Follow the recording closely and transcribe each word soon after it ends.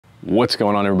What's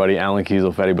going on, everybody? Alan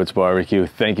Kiesel, Fetty Butts Barbecue.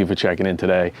 Thank you for checking in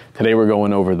today. Today we're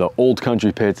going over the Old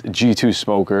Country Pits G2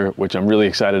 smoker, which I'm really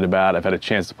excited about. I've had a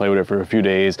chance to play with it for a few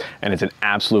days, and it's an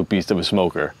absolute beast of a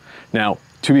smoker. Now,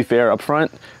 to be fair up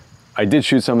front, I did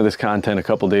shoot some of this content a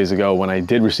couple days ago when I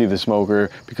did receive the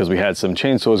smoker because we had some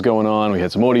chainsaws going on, we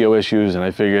had some audio issues, and I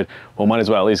figured, well, might as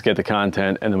well at least get the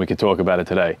content and then we could talk about it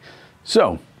today.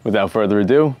 So, without further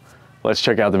ado, let's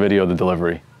check out the video of the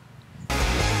delivery.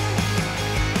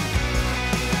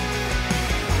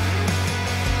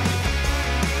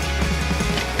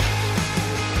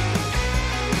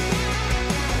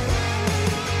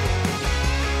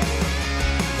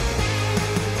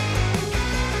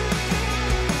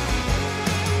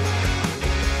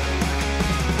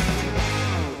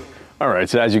 All right,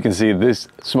 so as you can see, this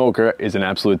smoker is an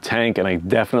absolute tank, and I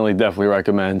definitely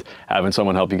recommend having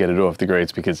someone help you get it off the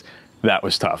grates because that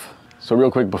was tough. So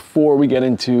real quick, before we get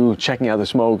into checking out the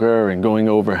smoker and going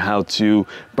over how to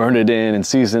burn it in and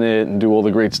season it and do all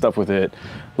the great stuff with it,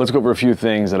 let's go over a few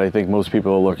things that I think most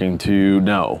people are looking to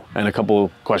know, and a couple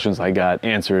questions I got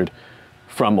answered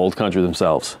from Old Country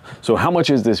themselves. So how much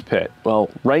is this pit? Well,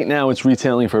 right now it's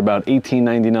retailing for about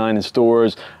 $18.99 in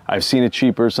stores. I've seen it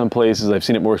cheaper some places, I've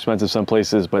seen it more expensive some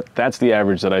places, but that's the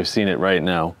average that I've seen it right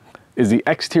now. Is the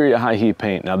exterior high heat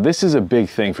paint. Now this is a big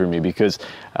thing for me because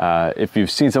if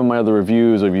you've seen some of my other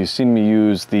reviews or if you've seen me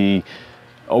use the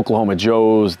Oklahoma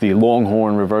Joe's, the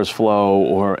Longhorn reverse flow,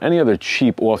 or any other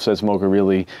cheap offset smoker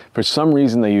really, for some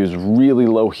reason they use really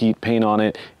low heat paint on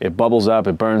it. It bubbles up,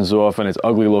 it burns off, and it's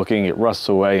ugly looking, it rusts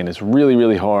away, and it's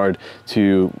really hard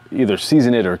to either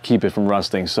season it or keep it from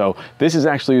rusting. So this is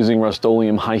actually using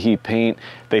Rust-Oleum high heat paint.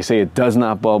 They say it does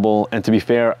not bubble, and to be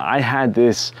fair, I had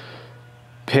this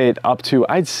pit up to,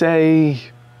 I'd say,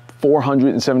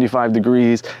 475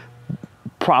 degrees,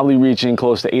 probably reaching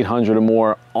close to 800 or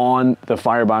more on the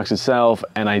firebox itself,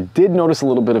 and I did notice a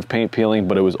little bit of paint peeling,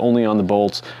 but it was only on the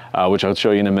bolts, which I'll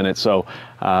show you in a minute. So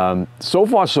so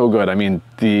far so good. I mean,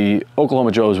 the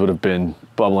Oklahoma Joe's would have been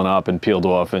bubbling up and peeled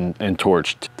off and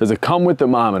torched. Does it come with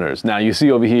thermometers? Now you see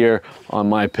over here on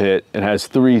my pit, it has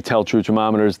 3 tell-true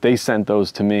thermometers. They sent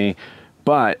those to me,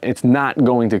 but it's not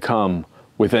going to come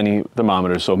with any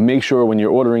thermometers. So make sure when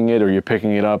you're ordering it or you're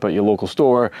picking it up at your local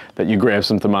store that you grab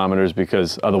some thermometers,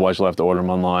 because otherwise you'll have to order them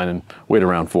online and wait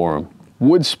around for them.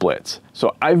 Wood splits.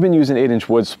 So I've been using 8-inch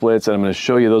wood splits, and I'm going to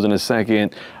show you those in a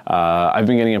second. I've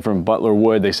been getting them from Butler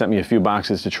Wood. They sent me a few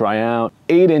boxes to try out.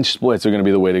 8-inch splits are going to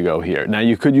be the way to go here. Now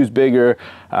you could use bigger,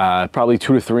 probably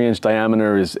 2 to 3 inch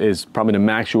diameter is probably the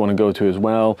max you want to go to as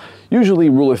well. Usually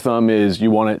rule of thumb is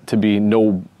you want it to be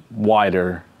no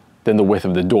wider than the width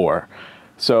of the door.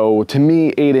 So to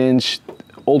me, 8-inch,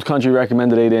 Old Country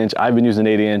recommended 8-inch. I've been using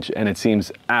 8-inch, and it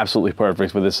seems absolutely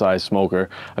perfect for this size smoker,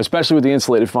 especially with the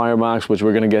insulated firebox, which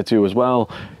we're going to get to as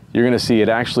well. You're going to see it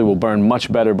actually will burn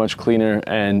much better, much cleaner.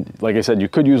 And like I said, you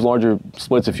could use larger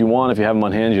splits if you want. If you have them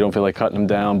on hand, you don't feel like cutting them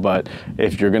down. But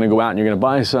if you're going to go out and you're going to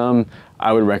buy some,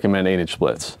 I would recommend 8-inch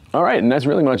splits. All right, and that's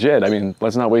really much it. I mean,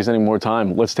 let's not waste any more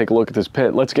time. Let's take a look at this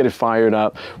pit. Let's get it fired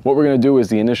up. What we're going to do is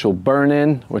the initial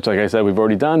burn-in, which, like I said, we've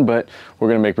already done, but we're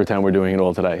going to make pretend we're doing it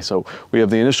all today. So we have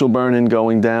the initial burn-in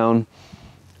going down.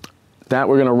 That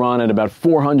we're gonna run at about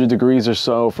 400 degrees or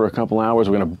so for a couple hours.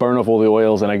 We're gonna burn off all the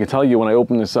oils, and I can tell you when I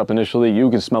open this up initially, you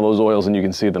can smell those oils and you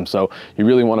can see them. So you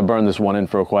really wanna burn this one in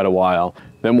for quite a while.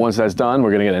 Then once that's done,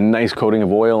 we're gonna get a nice coating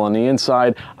of oil on the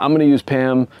inside. I'm gonna use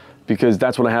Pam because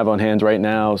that's what I have on hand right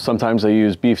now. Sometimes I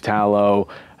use beef tallow.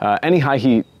 Any high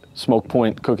heat smoke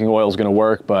point cooking oil is gonna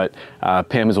work, but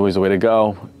Pam is always the way to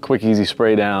go. Quick, easy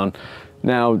spray down.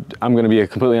 Now, I'm going to be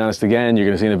completely honest again, you're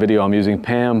going to see in the video I'm using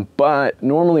Pam, but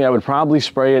normally I would probably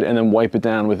spray it and then wipe it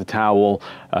down with a towel,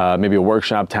 maybe a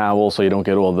workshop towel so you don't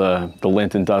get all the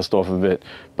lint and dust off of it.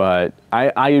 But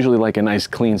I usually like a nice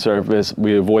clean surface.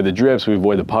 We avoid the drips, we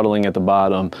avoid the puddling at the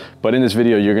bottom, but in this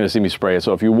video you're going to see me spray it.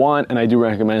 So if you want, and I do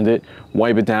recommend it,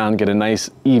 wipe it down, get a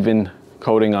nice even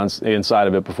coating on the inside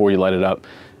of it before you light it up,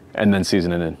 and then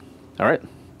season it in. All right,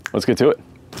 let's get to it.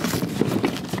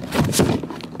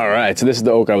 All right, so this is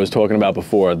the oak I was talking about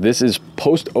before. This is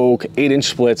Post Oak 8-inch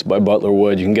splits by Butler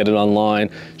Wood. You can get it online.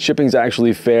 Shipping's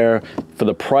actually fair. For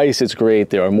the price, it's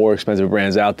great. There are more expensive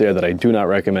brands out there that I do not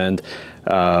recommend,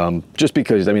 just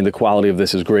because, I mean, the quality of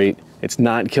this is great. It's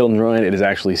not kiln dried, it is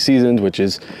actually seasoned, which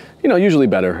is, you know, usually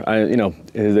better.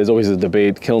 There's always a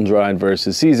debate, kiln dried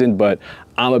versus seasoned, but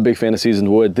I'm a big fan of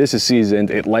seasoned wood. This is seasoned,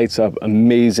 it lights up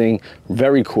amazing,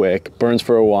 very quick, burns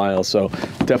for a while, so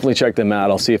definitely check them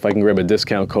out. I'll see if I can grab a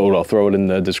discount code. I'll throw it in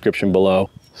the description below.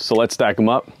 So let's stack them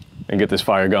up and get this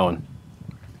fire going.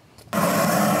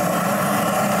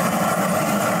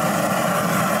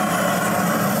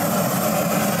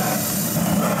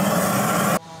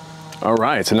 All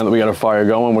right, so now that we got our fire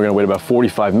going, we're gonna wait about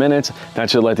 45 minutes. That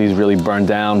should let these really burn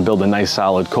down, build a nice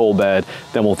solid coal bed.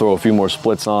 Then we'll throw a few more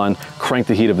splits on, crank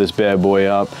the heat of this bad boy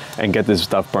up, and get this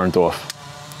stuff burnt off.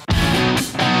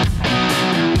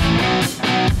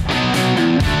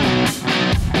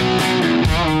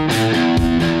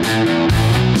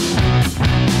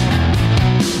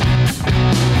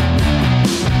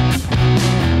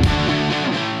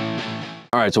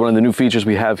 All right, so one of the new features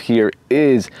we have here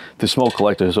is the smoke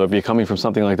collector. So if you're coming from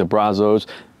something like the Brazos,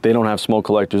 they don't have smoke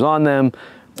collectors on them.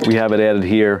 We have it added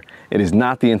here. It is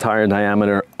not the entire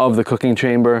diameter of the cooking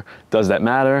chamber. Does that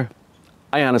matter?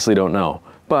 I honestly don't know,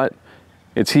 but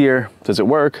it's here. Does it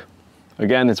work?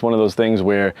 Again, it's one of those things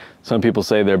where some people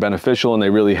say they're beneficial and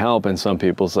they really help, and some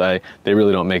people say they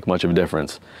really don't make much of a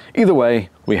difference. Either way,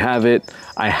 we have it.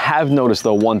 I have noticed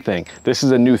though one thing. This is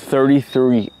a new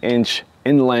 33-inch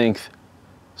in length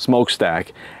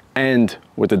smokestack, and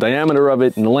with the diameter of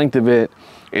it and the length of it,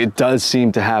 it does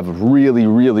seem to have really,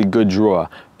 really good draw.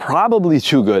 Probably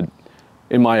too good,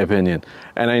 in my opinion.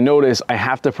 And I notice I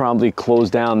have to probably close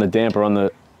down the damper on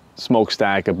the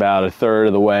smokestack about 1/3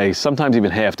 of the way, sometimes even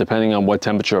half, depending on what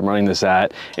temperature I'm running this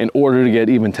at, in order to get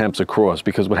even temps across.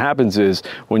 Because what happens is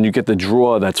when you get the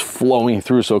draw that's flowing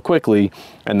through so quickly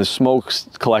and the smoke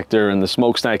collector and the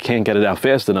smokestack can't get it out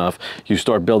fast enough, you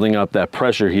start building up that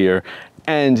pressure here,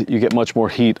 and you get much more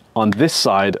heat on this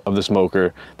side of the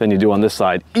smoker than you do on this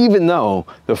side, even though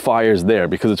the fire's there,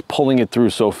 because it's pulling it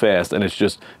through so fast and it's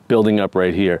just building up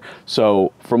right here.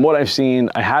 So from what I've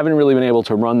seen, I haven't really been able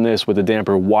to run this with the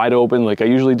damper wide open like I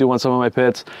usually do on some of my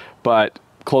pits, but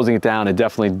closing it down, it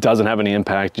definitely doesn't have any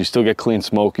impact. You still get clean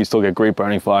smoke, you still get great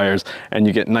burning fires, and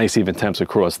you get nice even temps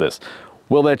across this.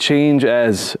 Will that change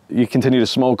as you continue to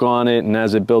smoke on it and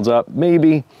as it builds up?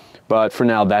 Maybe. But for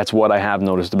now, that's what I have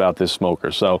noticed about this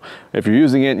smoker. So if you're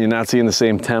using it and you're not seeing the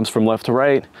same temps from left to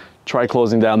right, try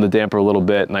closing down the damper a little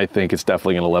bit, and I think it's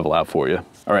definitely gonna level out for you.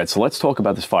 All right, so let's talk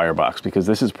about this firebox, because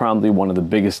this is probably one of the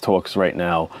biggest talks right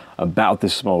now about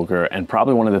this smoker, and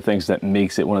probably one of the things that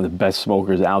makes it one of the best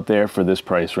smokers out there for this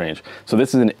price range. So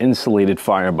this is an insulated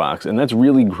firebox, and that's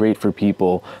really great for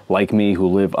people like me who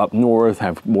live up north,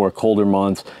 have more colder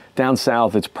months. Down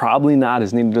south, it's probably not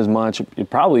as needed as much. It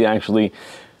probably actually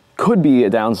could be a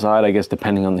downside, I guess,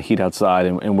 depending on the heat outside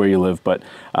and where you live. But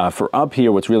for up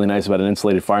here, what's really nice about an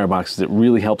insulated firebox is it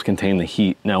really helps contain the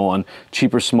heat. Now on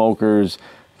cheaper smokers,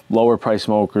 lower price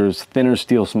smokers, thinner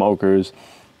steel smokers,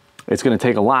 it's gonna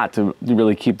take a lot to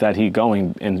really keep that heat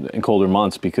going in colder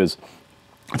months, because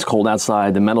it's cold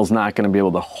outside, the metal's not gonna be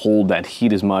able to hold that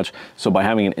heat as much. So by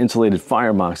having an insulated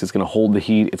firebox, it's gonna hold the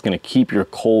heat, it's gonna keep your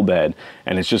coal bed,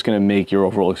 and it's just gonna make your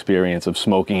overall experience of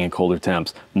smoking in colder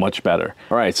temps much better.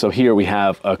 All right, so here we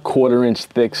have a 1/4 inch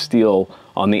thick steel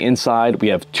on the inside. We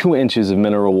have 2 inches of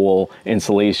mineral wool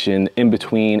insulation in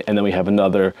between, and then we have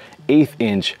another 1/8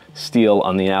 inch steel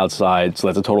on the outside. So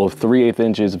that's a total of 3/8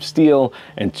 inches of steel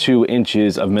and 2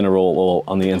 inches of mineral wool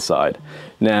on the inside.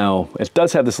 Now, it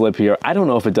does have this lip here. I don't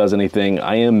know if it does anything.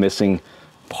 I am missing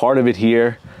part of it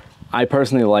here. I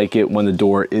personally like it when the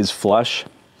door is flush.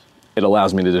 It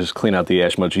allows me to just clean out the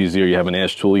ash much easier. You have an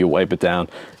ash tool, you wipe it down.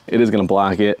 It is gonna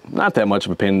block it. Not that much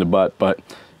of a pain in the butt, but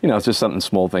you know, it's just something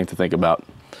small thing to think about.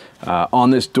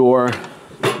 On this door,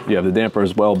 you have the damper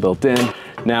as well built in.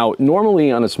 Now,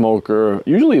 normally on a smoker,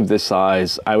 usually of this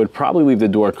size, I would probably leave the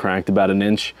door cracked about 1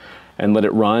 inch and let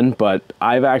it run, but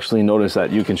I've actually noticed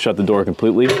that you can shut the door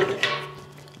completely,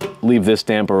 leave this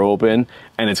damper open,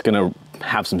 and it's gonna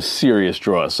have some serious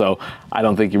draw. So I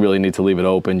don't think you really need to leave it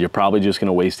open. You're probably just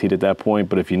gonna waste heat at that point,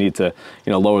 but if you need to,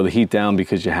 you know, lower the heat down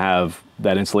because you have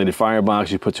that insulated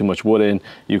firebox, you put too much wood in,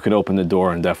 you could open the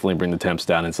door and definitely bring the temps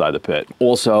down inside the pit.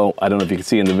 Also, I don't know if you can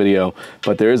see in the video,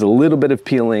 but there is a little bit of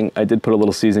peeling. I did put a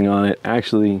little seasoning on it,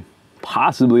 actually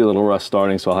possibly a little rust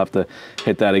starting, so I'll have to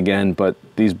hit that again, but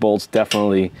these bolts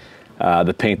definitely,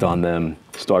 the paint on them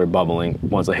started bubbling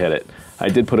once I hit it. I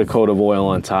did put a coat of oil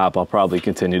on top. I'll probably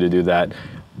continue to do that.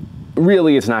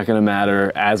 Really, it's not gonna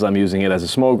matter as I'm using it as a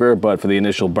smoker, but for the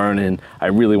initial burn-in, I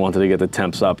really wanted to get the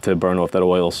temps up to burn off that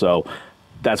oil, so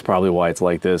that's probably why it's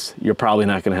like this. You're probably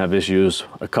not gonna have issues.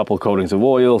 A couple coatings of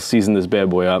oil, season this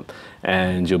bad boy up,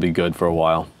 and you'll be good for a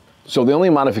while. So the only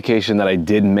modification that I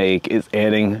did make is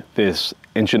adding this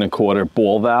 1.25 inch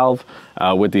ball valve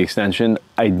with the extension.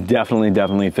 I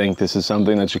definitely think this is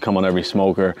something that should come on every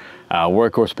smoker.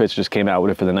 Workhorse Pits just came out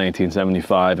with it for the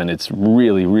 1975, and it's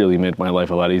really made my life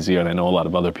a lot easier, and I know a lot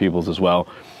of other people's as well.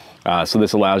 So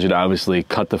this allows you to obviously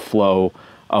cut the flow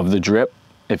of the drip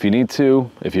if you need to.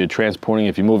 If you're transporting,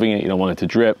 if you're moving it, you don't want it to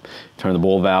drip, turn the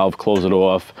ball valve, close it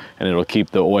off, and it'll keep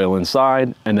the oil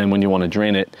inside. And then when you want to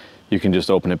drain it, you can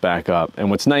just open it back up. And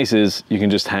what's nice is you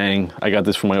can just hang, I got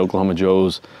this from my Oklahoma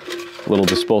Joe's, little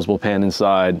disposable pan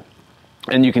inside,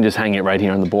 and you can just hang it right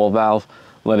here on the ball valve,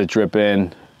 let it drip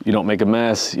in. You don't make a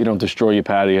mess, you don't destroy your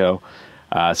patio.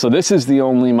 So this is the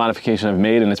only modification I've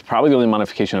made, and it's probably the only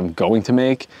modification I'm going to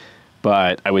make,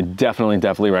 but I would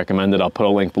definitely recommend it. I'll put a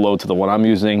link below to the one I'm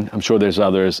using. I'm sure there's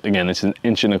others. Again, it's an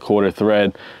 1.25 inch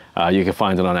thread. You can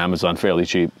find it on Amazon fairly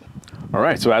cheap. All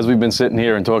right, so as we've been sitting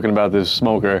here and talking about this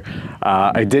smoker,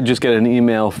 I did just get an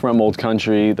email from Old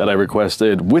Country that I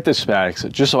requested with the specs,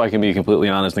 just so I can be completely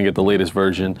honest and get the latest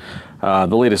version,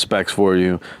 the latest specs for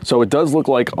you. So it does look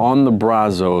like on the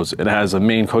Brazos, it has a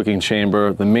main cooking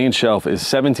chamber. The main shelf is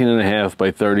 17.5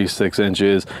 by 36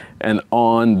 inches. And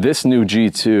on this new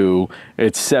G2,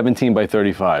 it's 17 by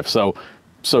 35. So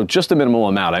just a minimal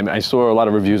amount. I saw a lot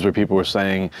of reviews where people were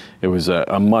saying it was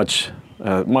a much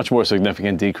more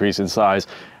significant decrease in size.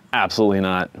 Absolutely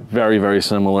not. Very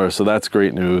similar, so that's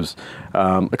great news.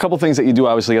 A couple things that you do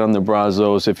obviously get on the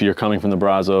Brazos if you're coming from the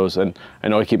Brazos, and I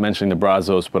know I keep mentioning the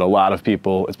Brazos, but a lot of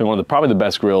people, it's been one of probably the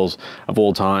best grills of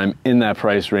all time in that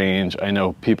price range. I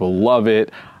know people love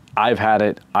it. I've had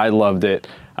it. I loved it.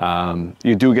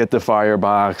 You do get the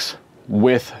firebox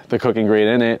with the cooking grate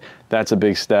in it. That's a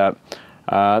big step.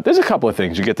 There's a couple of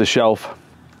things. You get the shelf.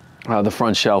 The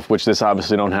front shelf, which this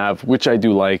obviously don't have, which I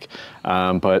do like,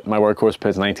 but my workhorse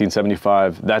pit's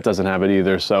 1975, that doesn't have it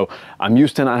either, so I'm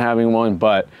used to not having one,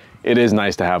 but it is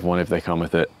nice to have one if they come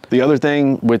with it. The other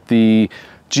thing with the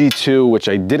G2, which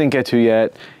I didn't get to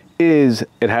yet, is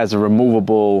it has a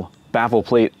removable baffle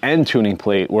plate and tuning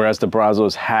plate, whereas the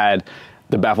Brazos had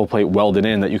the baffle plate welded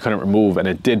in that you couldn't remove, and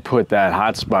it did put that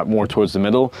hot spot more towards the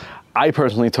middle. I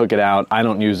personally took it out. I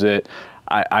don't use it.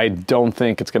 I don't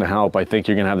think it's going to help. I think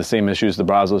you're going to have the same issues the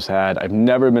Brazos had. I've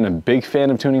never been a big fan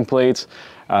of tuning plates.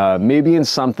 Maybe in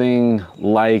something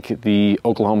like the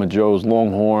Oklahoma Joe's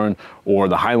Longhorn or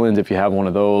the Highland, if you have one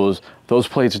of those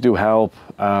plates do help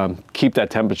keep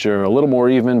that temperature a little more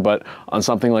even, but on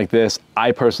something like this,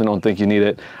 I personally don't think you need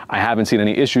it. I haven't seen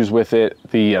any issues with it.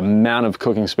 The amount of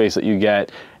cooking space that you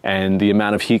get and the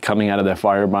amount of heat coming out of that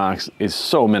firebox is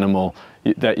so minimal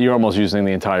that you're almost using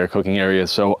the entire cooking area.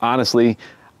 So honestly,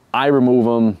 I remove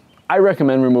them. I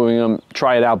recommend removing them.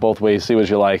 Try it out both ways, see what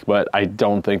you like, but I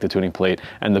don't think the tuning plate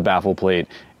and the baffle plate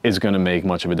is gonna make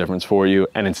much of a difference for you.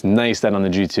 And it's nice that on the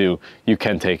G2, you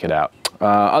can take it out.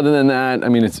 Other than that, I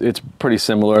mean, it's pretty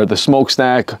similar. The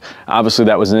smokestack, obviously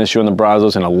that was an issue on the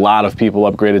Brazos, and a lot of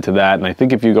people upgraded to that. And I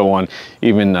think if you go on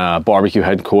even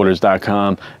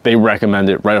barbecueheadquarters.com, they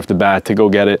recommend it right off the bat to go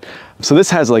get it. So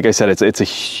this has, like I said, it's a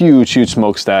huge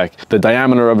smokestack. The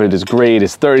diameter of it is great.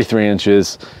 It's 33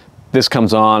 inches. This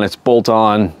comes on, it's bolt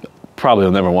on. Probably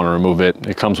will never want to remove it.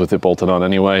 It comes with it bolted on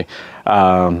anyway.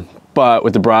 But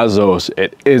with the Brazos,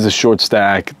 it is a short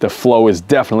stack. The flow is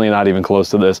definitely not even close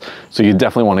to this. So you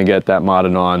definitely want to get that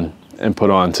modded on and put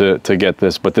on to get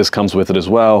this, but this comes with it as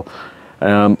well.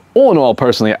 All in all,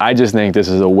 personally, I just think this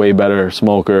is a way better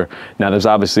smoker. Now there's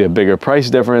obviously a bigger price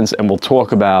difference, and we'll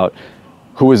talk about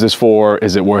who is this for,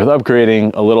 is it worth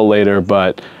upgrading a little later,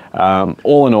 but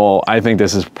all in all, I think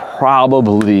this is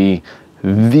probably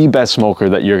the best smoker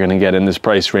that you're gonna get in this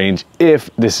price range if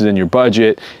this is in your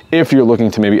budget. If you're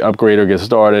looking to maybe upgrade or get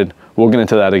started, we'll get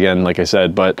into that again, like I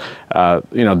said, but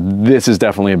you know, this is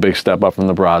definitely a big step up from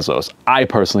the Brazos. I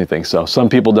personally think so. Some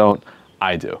people don't,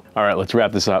 I do. All right, let's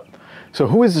wrap this up. So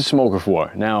who is the smoker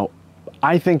for? Now,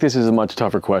 I think this is a much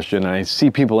tougher question. I see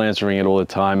people answering it all the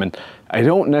time, and I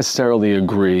don't necessarily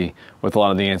agree with a lot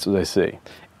of the answers I see.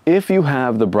 If you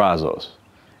have the Brazos,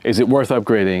 is it worth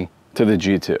upgrading to the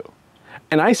G2?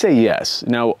 And I say yes.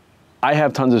 Now, I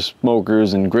have tons of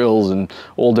smokers and grills and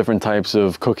all different types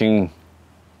of cooking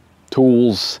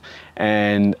tools,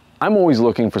 and I'm always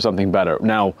looking for something better.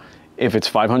 Now, if it's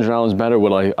 $500 better,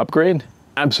 would I upgrade?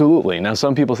 Absolutely. Now,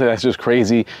 some people say that's just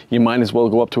crazy. You might as well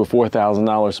go up to a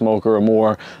 $4,000 smoker or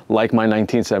more, like my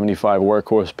 1975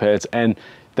 workhorse pits, and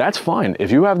that's fine.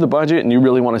 If you have the budget and you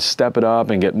really want to step it up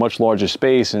and get much larger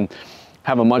space and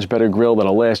have a much better grill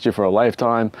that'll last you for a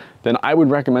lifetime, then I would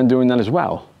recommend doing that as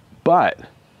well. But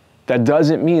that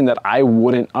doesn't mean that I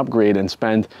wouldn't upgrade and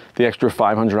spend the extra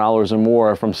 $500 or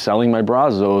more from selling my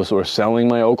Brazos or selling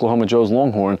my Oklahoma Joe's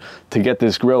Longhorn to get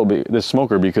this grill, this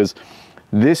smoker, because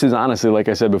this is honestly, like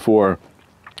I said before,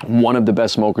 one of the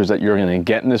best smokers that you're gonna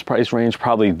get in this price range,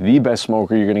 probably the best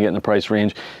smoker you're gonna get in the price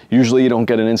range. Usually you don't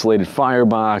get an insulated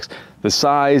firebox. The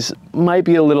size might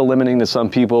be a little limiting to some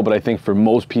people, but I think for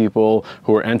most people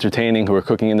who are entertaining, who are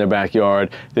cooking in their backyard,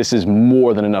 this is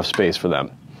more than enough space for them.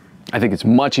 I think it's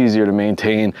much easier to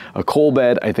maintain a coal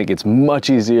bed. I think it's much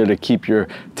easier to keep your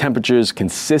temperatures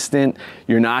consistent.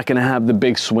 You're not gonna have the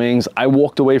big swings. I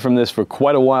walked away from this for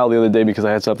quite a while the other day because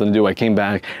I had something to do. I came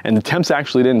back and the temps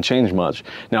actually didn't change much.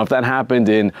 Now, if that happened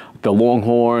in the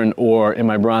Longhorn or in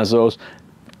my Brazos,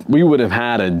 we would have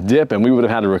had a dip and we would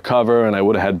have had to recover, and I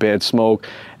would have had bad smoke.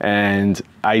 And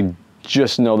I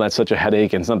just know that's such a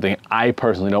headache and something I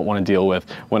personally don't want to deal with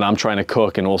when I'm trying to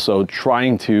cook and also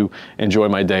trying to enjoy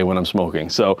my day when I'm smoking.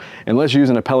 So unless you're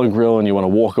using a pellet grill and you want to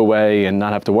walk away and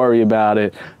not have to worry about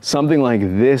it, something like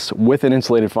this with an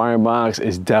insulated firebox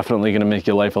is definitely going to make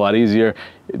your life a lot easier.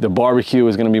 The barbecue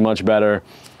is going to be much better.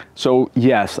 So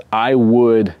yes, I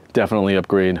would definitely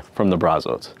upgrade from the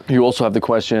Brazos. You also have the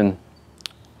question,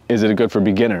 is it good for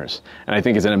beginners? And I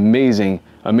think it's an amazing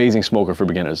smoker for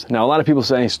beginners. Now, a lot of people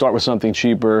say start with something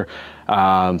cheaper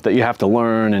that you have to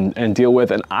learn and deal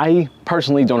with, and I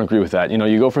personally don't agree with that. You know,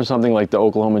 you go for something like the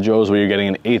Oklahoma Joes where you're getting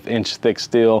an 1/8 inch thick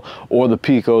steel, or the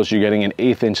Picos, you're getting an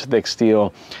 1/8 inch thick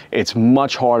steel. It's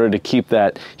much harder to keep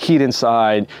that heat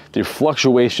inside. The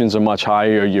fluctuations are much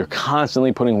higher. You're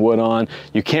constantly putting wood on.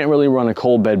 You can't really run a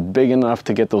coal bed big enough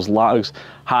to get those logs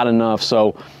hot enough.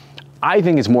 So I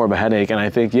think it's more of a headache, and I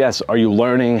think, yes, are you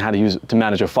learning how to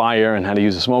manage a fire and how to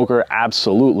use a smoker?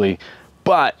 Absolutely.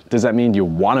 But does that mean you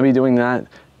want to be doing that?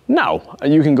 No.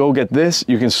 You can go get this.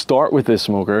 You can start with this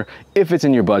smoker if it's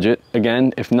in your budget.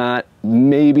 Again, if not,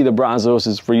 maybe the Brazos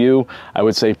is for you. I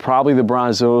would say probably the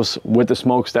Brazos with the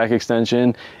smokestack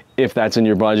extension, if that's in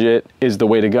your budget, is the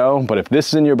way to go. But if this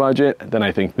is in your budget, then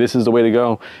I think this is the way to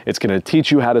go. It's gonna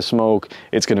teach you how to smoke.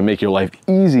 It's gonna make your life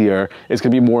easier. It's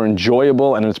gonna be more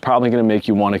enjoyable, and it's probably gonna make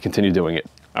you wanna continue doing it.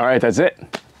 All right, that's it.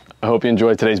 I hope you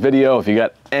enjoyed today's video. If you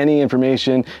got any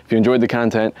information, if you enjoyed the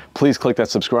content, please click that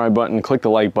subscribe button, click the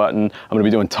like button. I'm gonna be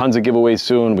doing tons of giveaways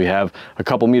soon. We have a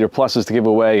couple meter pluses to give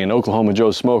away, an Oklahoma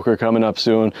Joe smoker coming up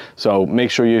soon. So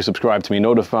make sure you subscribe to be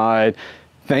notified.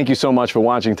 Thank you so much for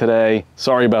watching today.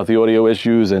 Sorry about the audio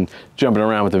issues and jumping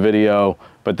around with the video,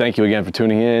 but thank you again for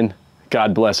tuning in.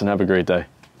 God bless and have a great day.